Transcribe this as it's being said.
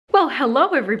Well, hello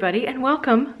everybody and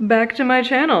welcome back to my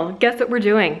channel. Guess what we're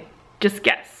doing? Just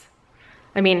guess.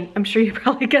 I mean, I'm sure you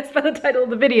probably guessed by the title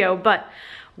of the video, but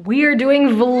we are doing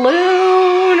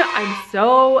Vlune. I'm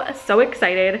so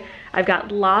excited. I've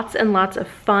got lots and lots of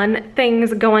fun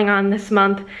things going on this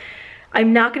month.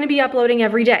 I'm not gonna be uploading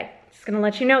every day. Just gonna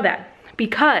let you know that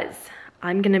because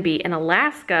I'm gonna be in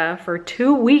Alaska for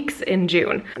 2 weeks in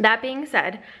June. That being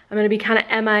said, I'm gonna be kind of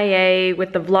MIA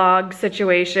with the vlog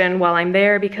situation while I'm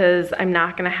there because I'm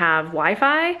not gonna have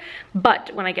Wi-Fi,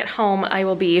 but when I get home, I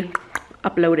will be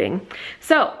uploading.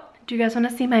 So, do you guys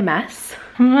wanna see my mess?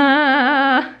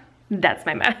 That's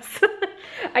my mess.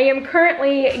 I am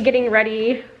currently getting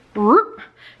ready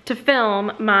to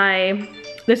film my,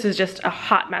 this is just a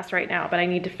hot mess right now, but I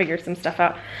need to figure some stuff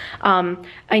out.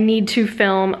 I need to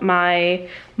film my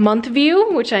month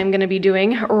view, which I'm gonna be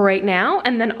doing right now.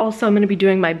 And then also I'm gonna be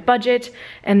doing my budget.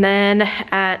 And then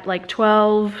at like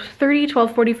 12:30,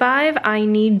 12:45, I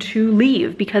need to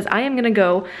leave because I am gonna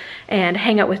go and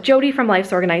hang out with Jodi from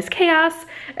Life's Organized Chaos,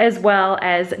 as well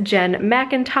as Jen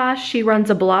McIntosh. She runs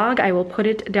a blog. I will put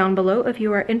it down below if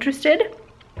you are interested.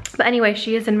 But anyway,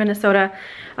 she is in Minnesota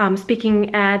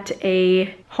speaking at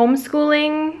a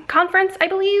homeschooling conference, I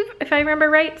believe, if I remember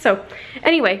right. So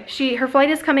anyway, her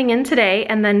flight is coming in today,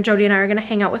 and then Jodi and I are gonna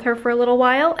hang out with her for a little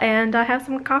while and have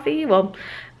some coffee. Well,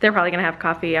 they're probably gonna have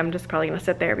coffee. I'm just probably gonna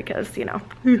sit there because, you know.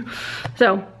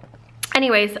 So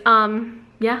anyways,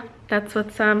 yeah, that's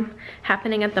what's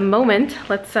happening at the moment.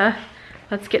 Let's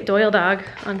get Doyle Dog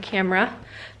on camera.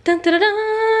 Dun, dun, dun,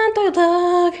 dun, Doyle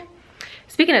Dog.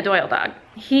 Speaking of Doyle Dog,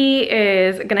 he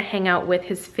is gonna hang out with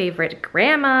his favorite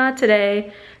grandma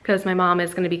today because my mom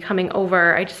is gonna be coming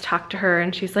over. I just talked to her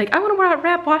and she's like, I wanna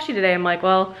wrap washi today. I'm like,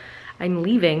 well, I'm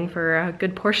leaving for a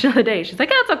good portion of the day. She's like,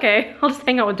 that's okay, I'll just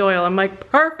hang out with Doyle. I'm like,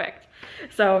 perfect.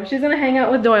 So she's gonna hang out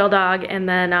with Doyle Dog, and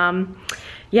then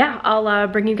yeah, I'll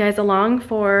bring you guys along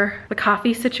for the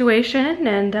coffee situation,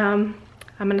 and I'm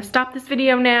gonna stop this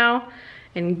video now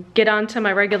and get on to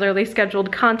my regularly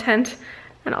scheduled content,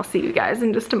 and I'll see you guys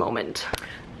in just a moment.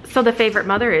 So the favorite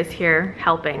mother is here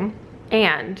helping,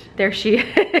 and there she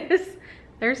is.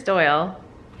 There's Doyle.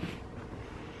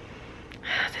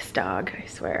 This dog, I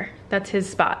swear. That's his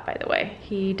spot, by the way.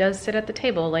 He does sit at the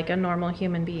table like a normal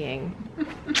human being.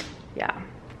 Yeah.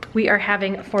 We are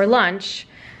having for lunch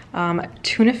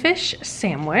tuna fish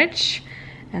sandwich,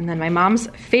 and then my mom's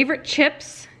favorite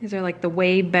chips. These are like the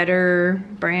Way Better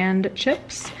brand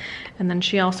chips. And then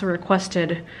she also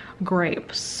requested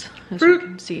grapes, as you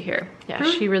can see here. Yeah,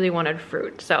 she really wanted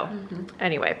fruit. So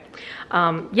anyway,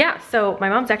 yeah, so my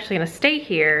mom's actually gonna stay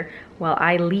here while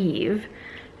I leave,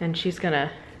 and she's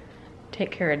gonna take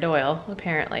care of Doyle,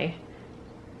 apparently.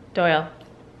 Doyle.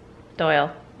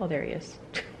 Oh, there he is.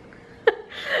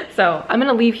 So I'm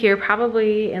gonna leave here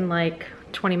probably in like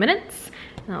 20 minutes,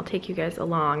 and I'll take you guys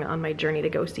along on my journey to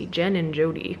go see Jen and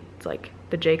Jodi. It's like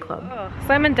the J Club. Oh,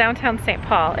 so I'm in downtown St.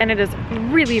 Paul, and it is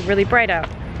really bright out.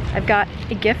 I've got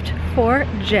a gift for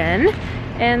Jen,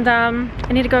 and I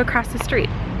need to go across the street.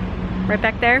 Right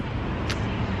back there,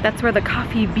 that's where the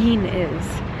coffee bean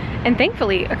is. And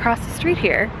thankfully, across the street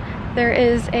here, there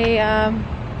is a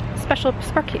special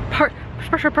parking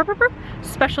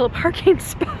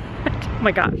spot. Oh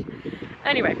my gosh.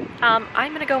 Anyway,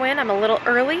 I'm gonna go in. I'm a little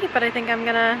early, but I think I'm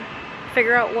gonna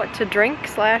figure out what to drink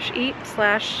 / eat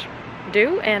 /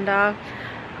 do, and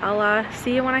I'll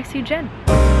see you when I see Jen.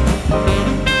 So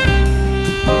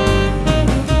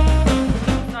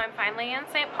I'm finally in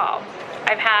St. Paul.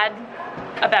 I've had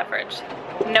a beverage,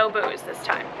 no booze this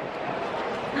time.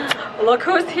 Look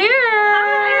who's here!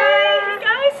 Hi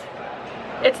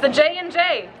guys! It's the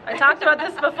J&J. I talked about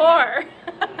this before.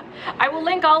 I will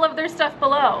link all of their stuff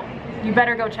below. You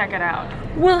better go check it out.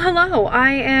 Well, hello,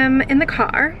 I am in the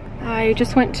car. I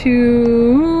just went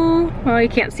to, oh, you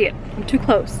can't see it, I'm too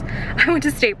close. I went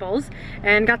to Staples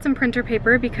and got some printer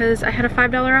paper because I had a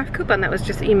 $5 off coupon that was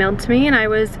just emailed to me, and I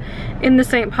was in the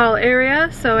St. Paul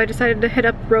area, so I decided to hit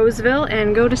up Roseville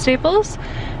and go to Staples.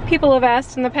 People have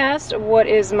asked in the past, what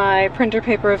is my printer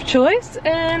paper of choice?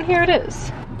 And here it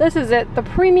is. This is it, the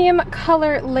Premium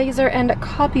Color Laser and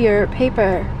Copier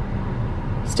Paper.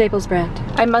 Staples brand.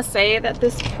 I must say that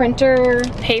this printer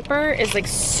paper is like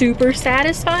super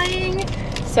satisfying.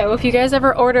 So if you guys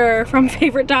ever order from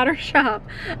Favorite Daughter Shop,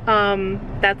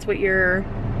 that's what you're,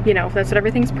 you know, that's what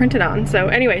everything's printed on. So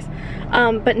anyways,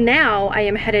 but now I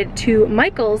am headed to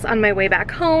Michael's on my way back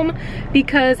home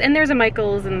because, and there's a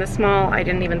Michael's in this mall, I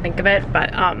didn't even think of it,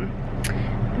 but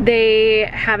they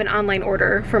have an online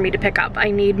order for me to pick up.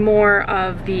 I need more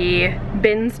of the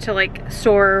bins to like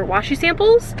store washi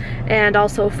samples and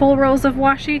also full rolls of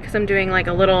washi because I'm doing like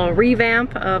a little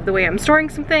revamp of the way I'm storing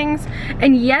some things.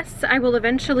 And yes, I will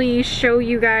eventually show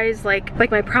you guys like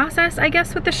my process, I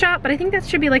guess, with the shop, but I think that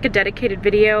should be like a dedicated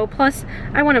video. Plus,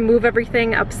 I want to move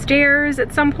everything upstairs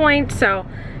at some point, so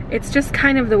it's just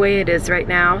kind of the way it is right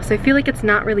now. So I feel like it's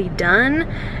not really done,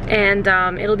 and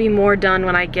it'll be more done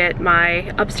when I get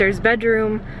my upstairs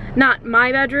bedroom, not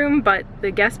my bedroom, but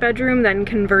the guest bedroom, then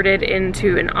converted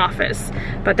into an office.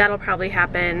 But that'll probably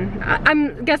happen,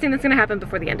 I'm guessing that's gonna happen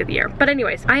before the end of the year. But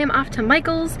anyways, I am off to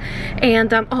Michael's,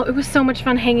 and oh, it was so much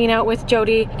fun hanging out with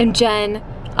Jodi and Jen.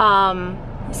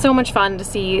 So much fun to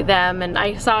see them, and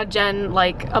I saw Jen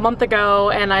like a month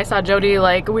ago and I saw Jodi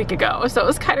like a week ago, so it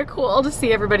was kind of cool to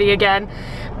see everybody again.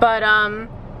 But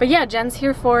yeah, Jen's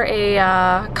here for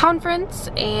a conference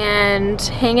and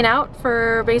hanging out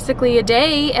for basically a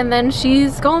day, and then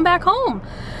she's going back home.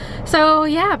 So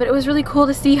yeah, but it was really cool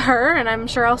to see her, and I'm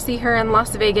sure I'll see her in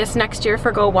Las Vegas next year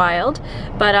for Go Wild.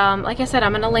 But like I said,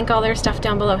 I'm gonna link all their stuff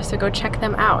down below, so go check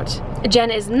them out.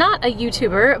 Jen is not a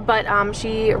YouTuber, but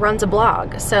she runs a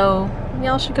blog, so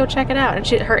y'all should go check it out.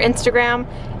 And her Instagram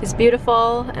is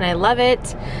beautiful, and I love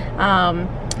it.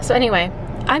 So anyway,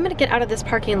 I'm gonna get out of this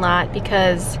parking lot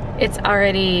because it's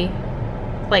already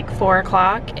like 4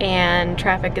 o'clock, and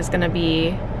traffic is gonna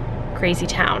be crazy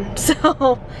town,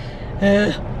 so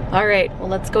all right, well,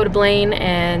 let's go to Blaine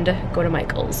and go to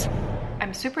Michael's.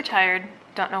 I'm super tired,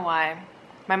 don't know why.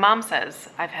 My mom says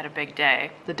I've had a big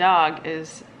day. The dog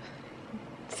is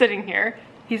sitting here.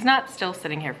 He's not still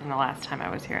sitting here from the last time I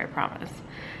was here, I promise.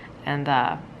 And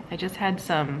I just had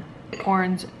some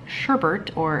orange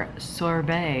sherbet, or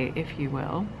sorbet, if you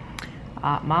will.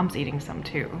 Mom's eating some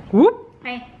too. Whoop!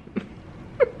 Hi.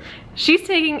 She's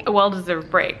taking a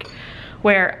well-deserved break,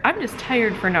 where I'm just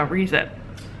tired for no reason.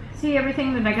 See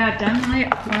everything that I got done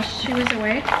while she was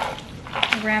away?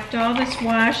 I wrapped all this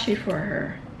washi for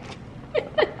her.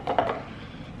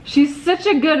 She's such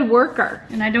a good worker.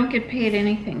 And I don't get paid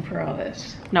anything for all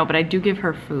this. No, but I do give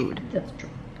her food. That's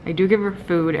true. I do give her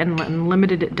food and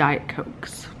unlimited Diet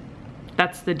Cokes.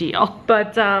 That's the deal.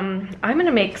 But I'm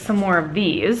gonna make some more of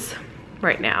these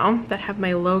right now that have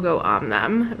my logo on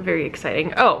them. Very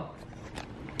exciting. Oh,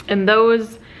 and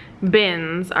those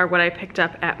bins are what I picked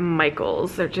up at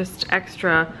Michael's. They're just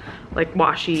extra like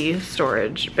washi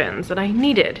storage bins that I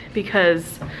needed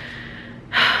because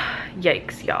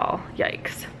yikes, y'all,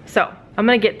 yikes. So I'm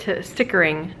gonna get to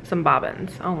stickering some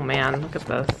bobbins. Oh man, look at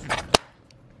this.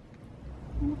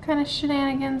 What kind of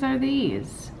shenanigans are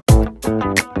these?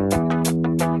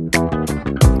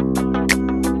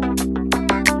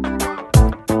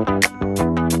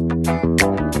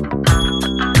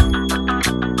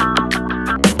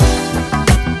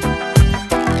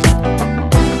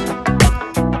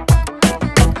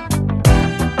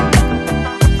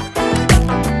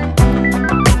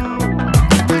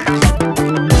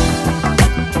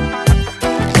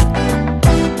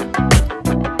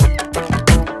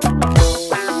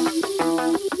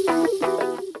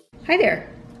 Hi there.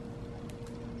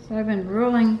 So I've been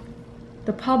rolling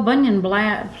the Paul Bunyan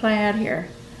plaid here.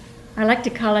 I like to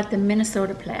call it the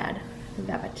Minnesota plaid. I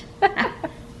love it.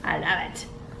 I love it.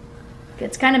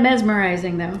 It's kind of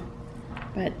mesmerizing though.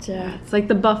 But it's like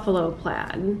the buffalo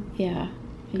plaid. yeah.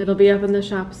 It'll be up in the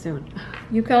shop soon.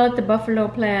 You call it the buffalo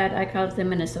plaid, I call it the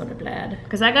Minnesota plaid.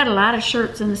 Because I got a lot of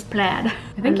shirts in this plaid.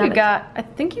 I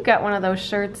think you got one of those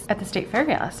shirts at the state fair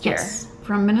last year. Yes,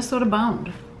 from Minnesota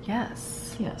Bound.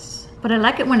 Yes. Yes. But I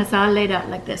like it when it's all laid out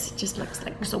like this. It just looks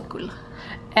like so cool.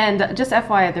 And just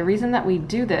FYI, the reason that we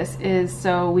do this is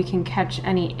so we can catch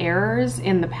any errors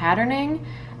in the patterning,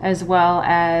 as well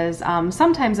as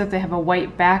sometimes if they have a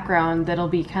white background that'll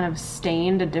be kind of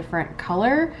stained a different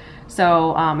color.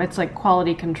 So it's like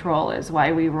quality control is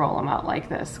why we roll them out like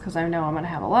this, because I know I'm gonna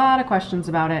have a lot of questions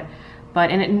about it.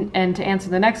 But and to answer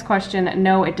the next question,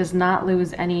 no, it does not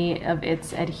lose any of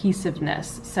its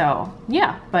adhesiveness. So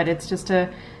yeah, but it's just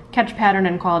to catch pattern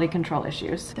and quality control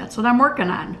issues. That's what I'm working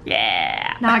on.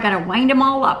 Yeah. Now I gotta wind them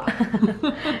all up.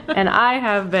 And I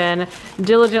have been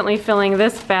diligently filling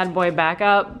this bad boy back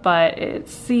up, but it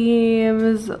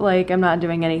seems like I'm not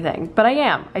doing anything. But I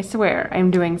am, I swear, I'm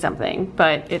doing something,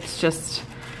 but it's just,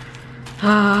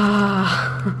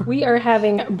 we are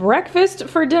having breakfast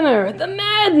for dinner. The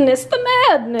madness, the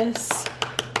madness.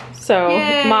 So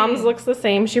yay. Mom's looks the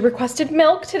same. She requested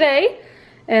milk today,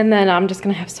 and then I'm just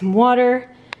gonna have some water.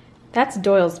 That's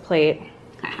Doyle's plate.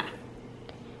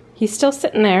 He's still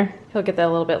sitting there. He'll get that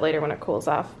a little bit later when it cools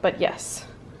off, but yes,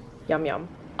 yum yum.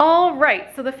 All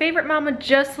right, so the favorite mama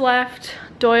just left.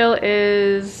 Doyle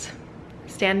is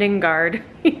standing guard.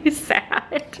 He's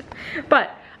sad. But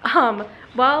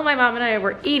while my mom and I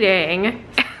were eating,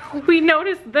 we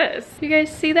noticed this. You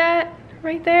guys see that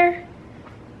right there?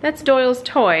 That's Doyle's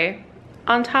toy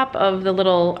on top of the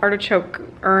little artichoke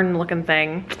urn looking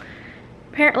thing.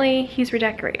 Apparently he's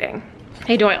redecorating.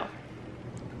 Hey Doyle,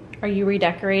 are you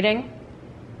redecorating?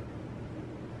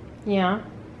 Yeah.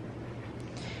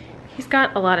 He's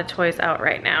got a lot of toys out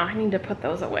right now. I need to put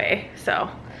those away, so.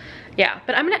 Yeah,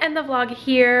 but I'm gonna end the vlog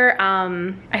here.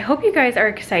 I hope you guys are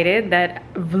excited that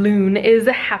Vlune is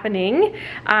happening.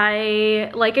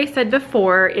 Like I said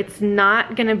before, it's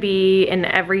not gonna be an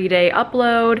everyday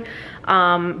upload,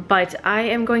 but I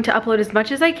am going to upload as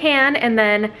much as I can, and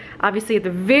then obviously at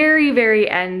the very, very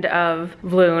end of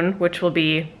Vlune, which will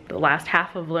be the last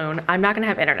half of Vlune, I'm not gonna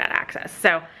have internet access.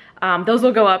 So those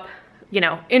will go up, you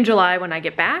know, in July when I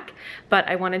get back, but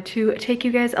I wanted to take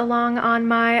you guys along on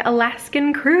my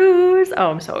Alaskan cruise.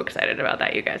 Oh, I'm so excited about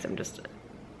that, you guys. I'm just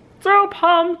so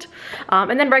pumped.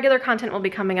 And then regular content will be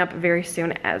coming up very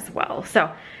soon as well.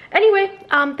 So anyway,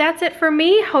 that's it for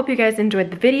me. Hope you guys enjoyed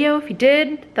the video. If you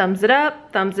did, thumbs it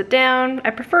up, thumbs it down. I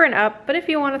prefer an up, but if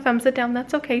you want to thumbs it down,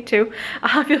 that's okay too.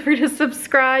 Feel free to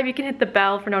subscribe. You can hit the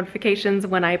bell for notifications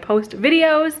when I post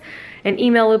videos. An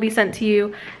email will be sent to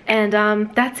you. And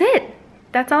that's it.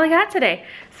 That's all I got today.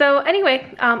 So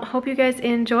anyway, hope you guys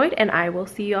enjoyed, and I will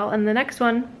see you all in the next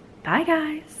one. Bye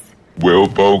guys. Well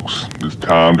folks, it's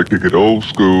time to kick it old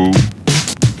school.